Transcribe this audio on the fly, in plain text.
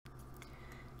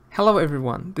Hello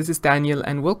everyone, this is Daniel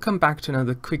and welcome back to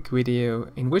another quick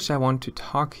video in which I want to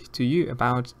talk to you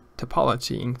about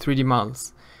topology in 3D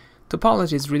models.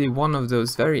 Topology is really one of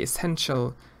those very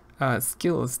essential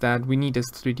skills that we need as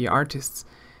 3D artists,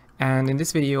 and in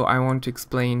this video I want to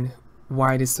explain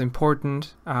why it is so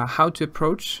important, how to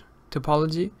approach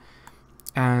topology,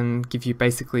 and give you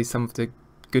basically some of the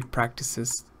good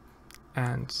practices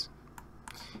and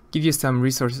give you some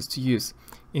resources to use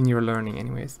in your learning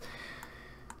anyways.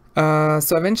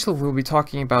 So eventually we'll be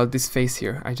talking about this phase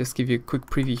here. I just give you a quick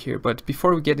preview here, but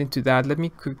before we get into that, let me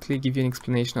quickly give you an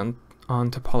explanation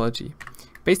on topology.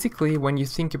 Basically, when you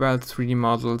think about 3D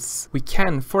models, we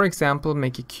can, for example,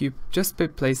 make a cube just by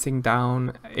placing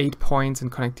down 8 points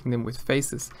and connecting them with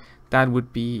faces. That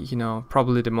would be,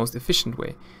 probably the most efficient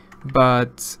way.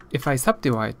 But if I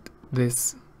subdivide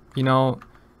this,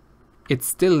 it's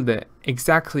still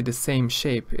exactly the same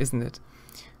shape, isn't it?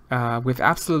 With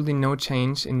absolutely no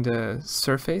change in the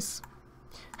surface.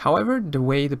 However, the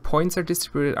way the points are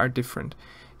distributed are different.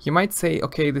 You might say,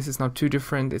 okay, this is not too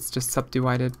different, it's just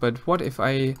subdivided, but what if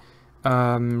I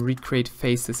recreate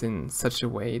faces in such a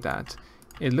way that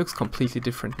it looks completely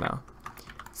different now?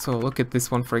 So look at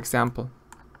this one, for example.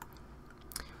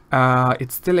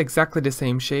 It's still exactly the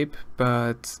same shape,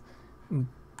 but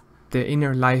the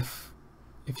inner life,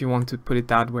 if you want to put it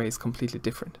that way, is completely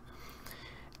different.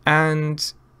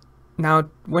 And now,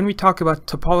 when we talk about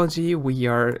topology, we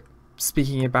are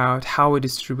speaking about how we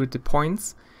distribute the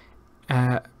points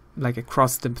like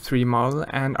across the 3D model,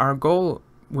 and our goal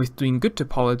with doing good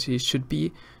topology should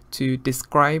be to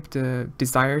describe the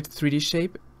desired 3D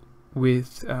shape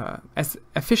with as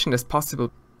efficient as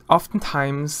possible.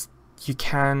 Oftentimes, you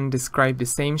can describe the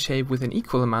same shape with an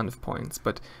equal amount of points,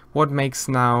 but what makes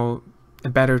now a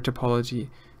better topology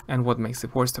and what makes a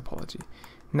worse topology?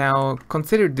 Now,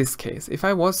 consider this case. If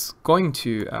I was going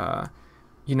to,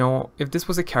 if this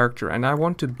was a character and I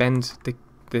want to bend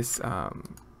this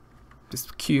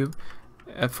cube,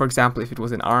 for example, if it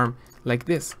was an arm like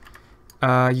this,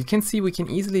 you can see we can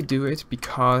easily do it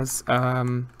because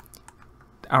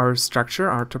our structure,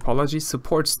 our topology,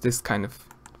 supports this kind of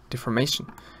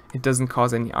deformation. It doesn't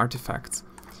cause any artifacts.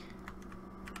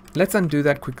 Let's undo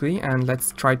that quickly and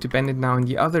let's try to bend it now in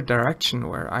the other direction,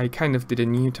 where I kind of did a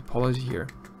new topology here.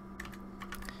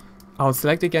 I'll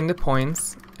select again the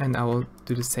points and I will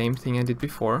do the same thing I did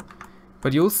before,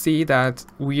 but you'll see that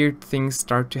weird things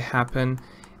start to happen,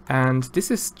 and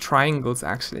this is triangles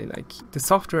actually. Like, the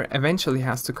software eventually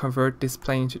has to convert this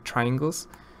plane into triangles.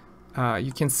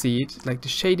 You can see it, like the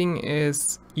shading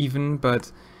is even,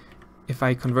 but if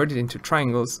I convert it into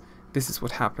triangles, this is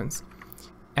what happens.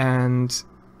 And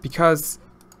because,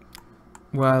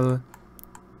 well,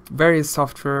 various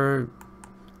software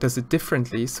does it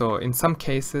differently, so in some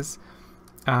cases,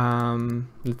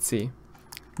 let's see,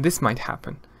 this might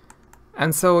happen.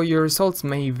 And so your results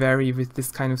may vary with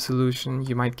this kind of solution.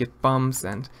 You might get bumps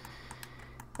and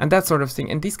that sort of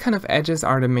thing. And these kind of edges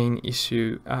are the main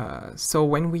issue. So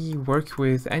when we work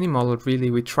with any model, really,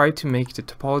 we try to make the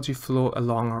topology flow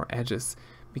along our edges,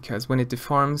 because when it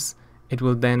deforms, it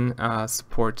will then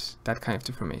support that kind of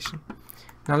deformation.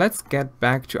 Now let's get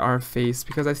back to our face,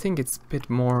 because I think it's a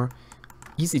bit more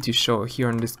easy to show here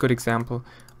on this good example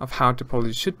of how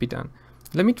topology should be done.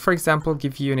 Let me, for example,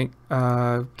 give you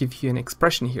an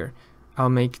expression here. I'll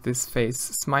make this face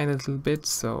smile a little bit,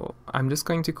 so I'm just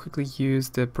going to quickly use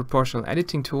the proportional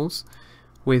editing tools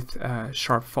with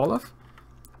sharp fall-off.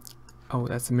 Oh,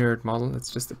 that's a mirrored model.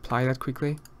 Let's just apply that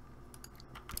quickly.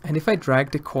 And if I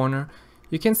drag the corner,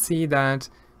 you can see that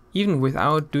even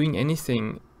without doing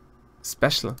anything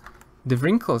special, the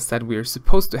wrinkles that we're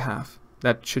supposed to have,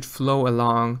 that should flow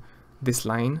along this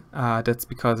line, that's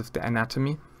because of the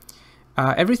anatomy,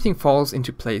 everything falls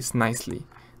into place nicely.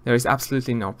 There is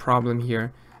absolutely no problem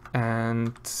here,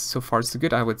 and so far so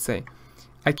good, I would say.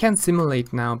 I can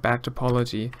simulate now bad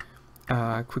topology.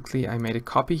 Quickly, I made a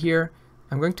copy here.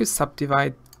 I'm going to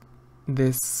subdivide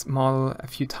this model a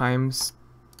few times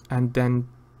and then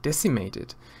decimate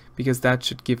it, because that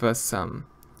should give us some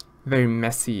very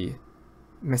messy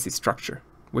structure,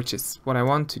 which is what I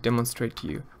want to demonstrate to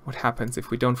you, what happens if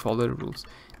we don't follow the rules.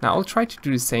 Now I'll try to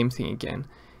do the same thing again,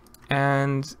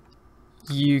 and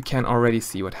you can already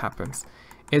see what happens.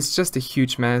 It's just a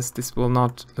huge mess. This will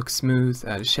not look smooth.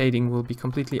 The shading will be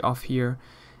completely off here,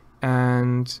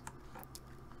 and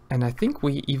I think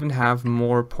we even have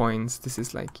more points. This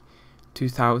is like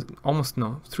 2,000, almost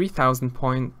no, 3,000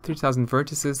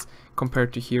 vertices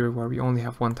compared to here where we only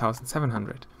have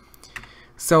 1,700.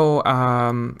 So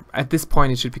at this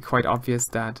point it should be quite obvious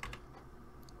that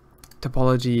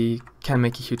topology can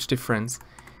make a huge difference.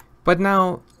 But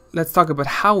now let's talk about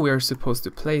how we are supposed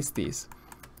to place these.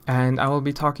 And I will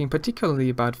be talking particularly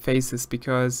about faces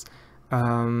because,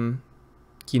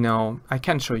 you know, I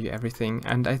can't show you everything.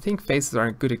 And I think faces are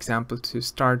a good example to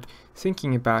start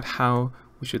thinking about how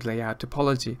we should lay out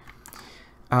topology.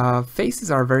 Faces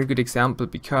are a very good example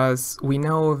because we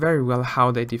know very well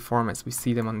how they deform as we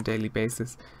see them on a daily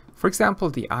basis. For example,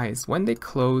 the eyes, when they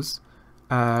close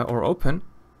or open,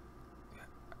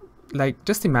 like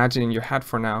just imagine in your head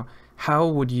for now, how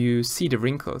would you see the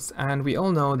wrinkles? And we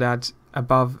all know that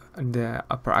above the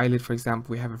upper eyelid, for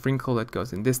example, we have a wrinkle that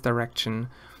goes in this direction.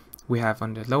 We have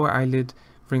on the lower eyelid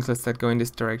wrinkles that go in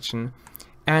this direction.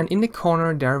 And in the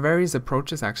corner, there are various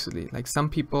approaches actually. Like some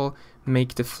people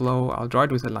make the flow, I'll draw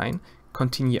it with a line,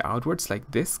 continue outwards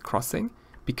like this, crossing,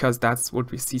 because that's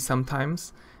what we see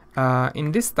sometimes.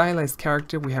 In this stylized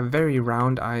character, we have very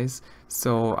round eyes,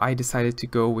 so I decided to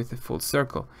go with a full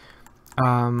circle.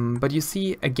 But you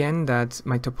see again that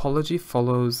my topology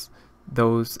follows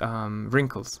those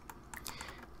wrinkles.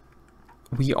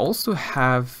 We also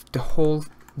have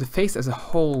the face as a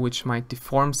whole, which might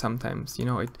deform sometimes. You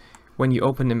know, when you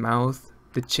open the mouth,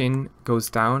 the chin goes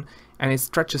down and it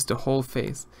stretches the whole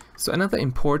face. So another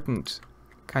important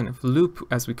kind of loop,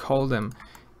 as we call them,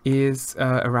 is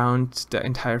around the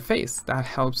entire face. That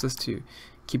helps us to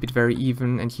keep it very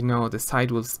even, and you know, the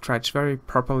side will stretch very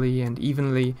properly and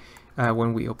evenly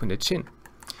when we open the chin.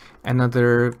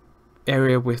 Another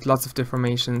area with lots of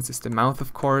deformations is the mouth,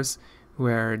 of course,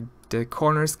 where the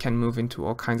corners can move into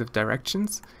all kinds of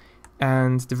directions,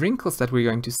 and the wrinkles that we're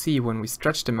going to see when we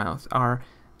stretch the mouth are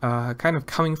kind of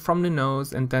coming from the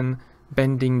nose and then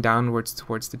bending downwards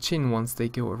towards the chin once they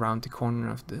go around the corner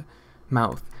of the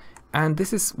mouth. And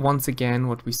this is once again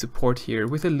what we support here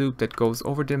with a loop that goes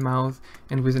over the mouth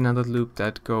and with another loop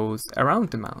that goes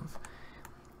around the mouth.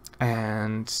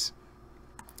 And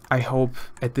I hope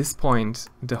at this point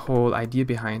the whole idea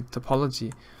behind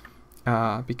topology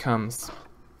becomes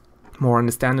more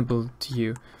understandable to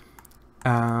you.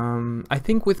 I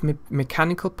think with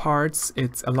mechanical parts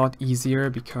it's a lot easier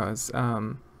because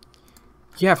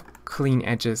you have clean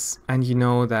edges, and you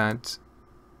know that,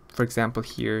 for example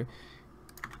here,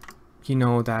 you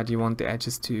know that you want the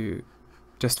edges to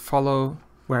just follow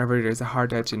wherever there's a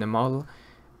hard edge in the model,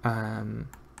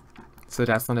 so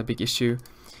that's not a big issue.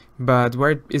 But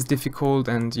where it is difficult,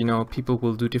 and you know, people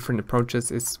will do different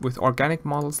approaches, is with organic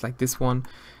models like this one.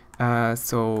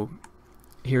 So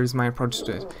here's my approach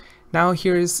to it. Now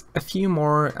here's a few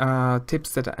more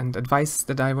tips and advice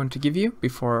that I want to give you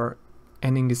before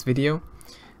ending this video,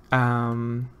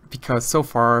 because so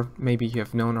far maybe you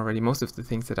have known already most of the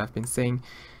things that I've been saying.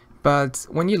 But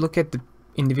when you look at the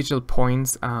individual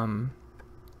points,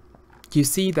 you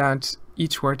see that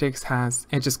each vertex has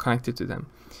edges connected to them.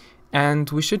 And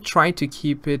we should try to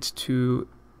keep it to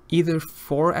either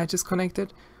 4 edges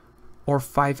connected or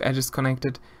 5 edges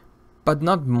connected, but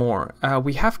not more.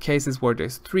 We have cases where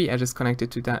there's 3 edges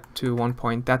connected to one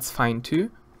point. That's fine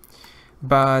too.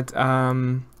 But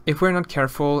if we're not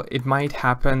careful, it might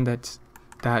happen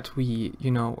that we, you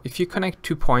know, if you connect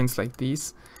 2 points like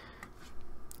these,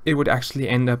 it would actually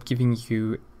end up giving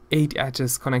you 8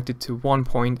 edges connected to 1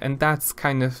 point, and that's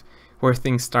kind of where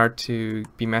things start to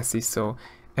be messy. So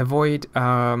avoid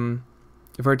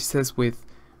vertices with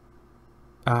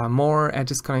more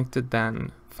edges connected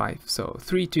than 5. So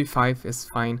 3 to 5 is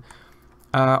fine.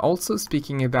 Also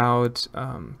speaking about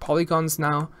polygons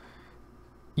now,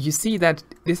 you see that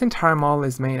this entire model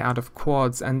is made out of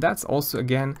quads, and that's also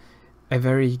again a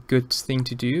very good thing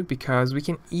to do because we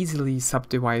can easily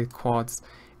subdivide quads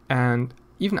and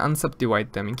even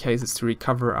unsubdivide them in cases to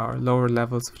recover our lower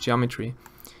levels of geometry.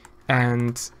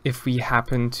 And if we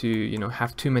happen to, you know,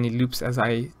 have too many loops, as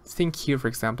I think here, for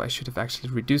example, I should have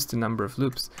actually reduced the number of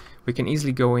loops, we can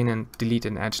easily go in and delete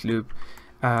an edge loop.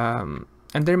 And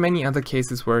there are many other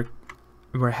cases where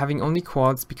having only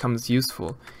quads becomes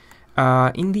useful.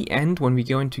 In the end, when we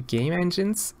go into game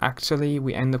engines, actually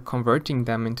we end up converting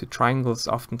them into triangles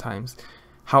oftentimes.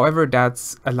 However,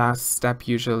 that's a last step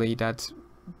usually that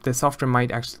the software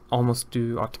might actually almost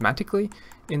do automatically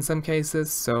in some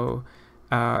cases. So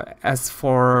as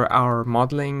for our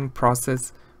modeling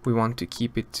process, we want to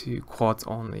keep it to quads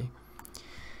only.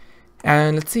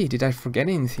 And let's see, did I forget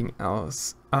anything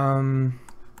else?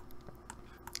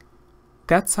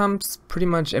 That sums pretty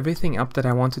much everything up that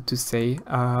I wanted to say.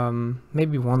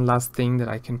 Maybe one last thing that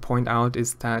I can point out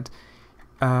is that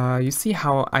you see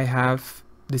how I have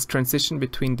this transition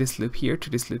between this loop here to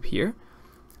this loop here,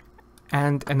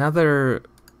 and another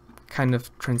kind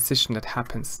of transition that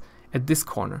happens at this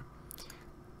corner.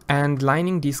 And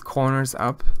lining these corners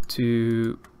up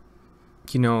to,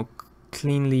 you know,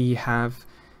 cleanly have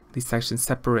these sections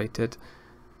separated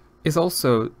is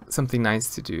also something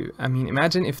nice to do. I mean,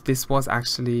 imagine if this was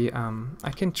actually,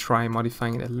 I can try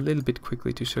modifying it a little bit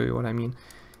quickly to show you what I mean.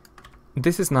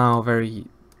 This is now very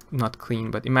not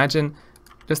clean, but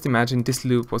just imagine this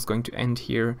loop was going to end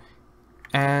here,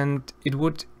 and it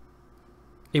would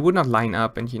not line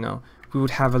up, and we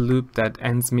would have a loop that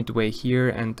ends midway here,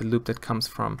 and the loop that comes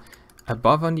from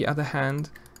above, on the other hand,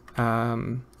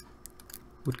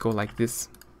 would go like this.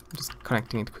 Just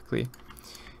connecting it quickly.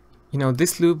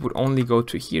 This loop would only go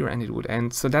to here and it would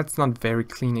end, so that's not very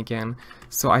clean again.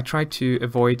 So I try to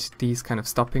avoid these kind of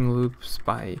stopping loops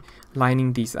by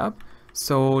lining these up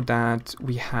so that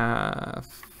we have,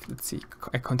 let's see,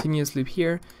 a continuous loop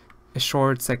here, a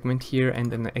short segment here,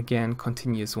 and then again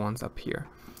continuous ones up here.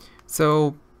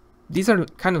 So these are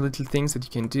kind of little things that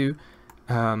you can do.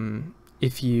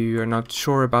 If you are not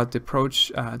sure about the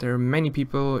approach, there are many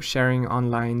people sharing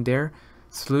online their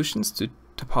solutions to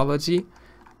topology,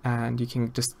 and you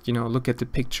can just look at the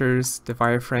pictures, the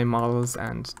wireframe models,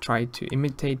 and try to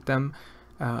imitate them.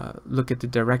 Look at the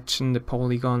direction the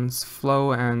polygons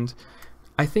flow, and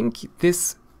I think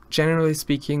this, generally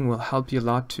speaking, will help you a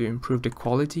lot to improve the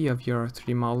quality of your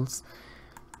 3D models.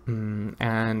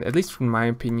 And at least from my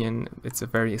opinion, it's a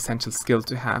very essential skill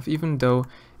to have, even though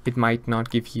it might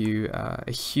not give you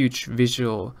a huge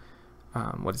visual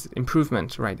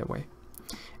improvement right away.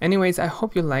 Anyways, I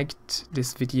hope you liked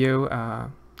this video.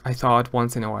 I thought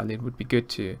once in a while it would be good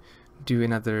to do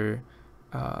another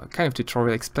kind of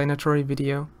tutorial explanatory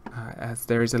video, as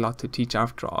there is a lot to teach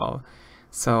after all.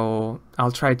 So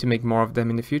I'll try to make more of them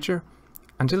in the future.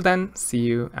 Until then, see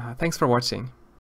you. Thanks for watching.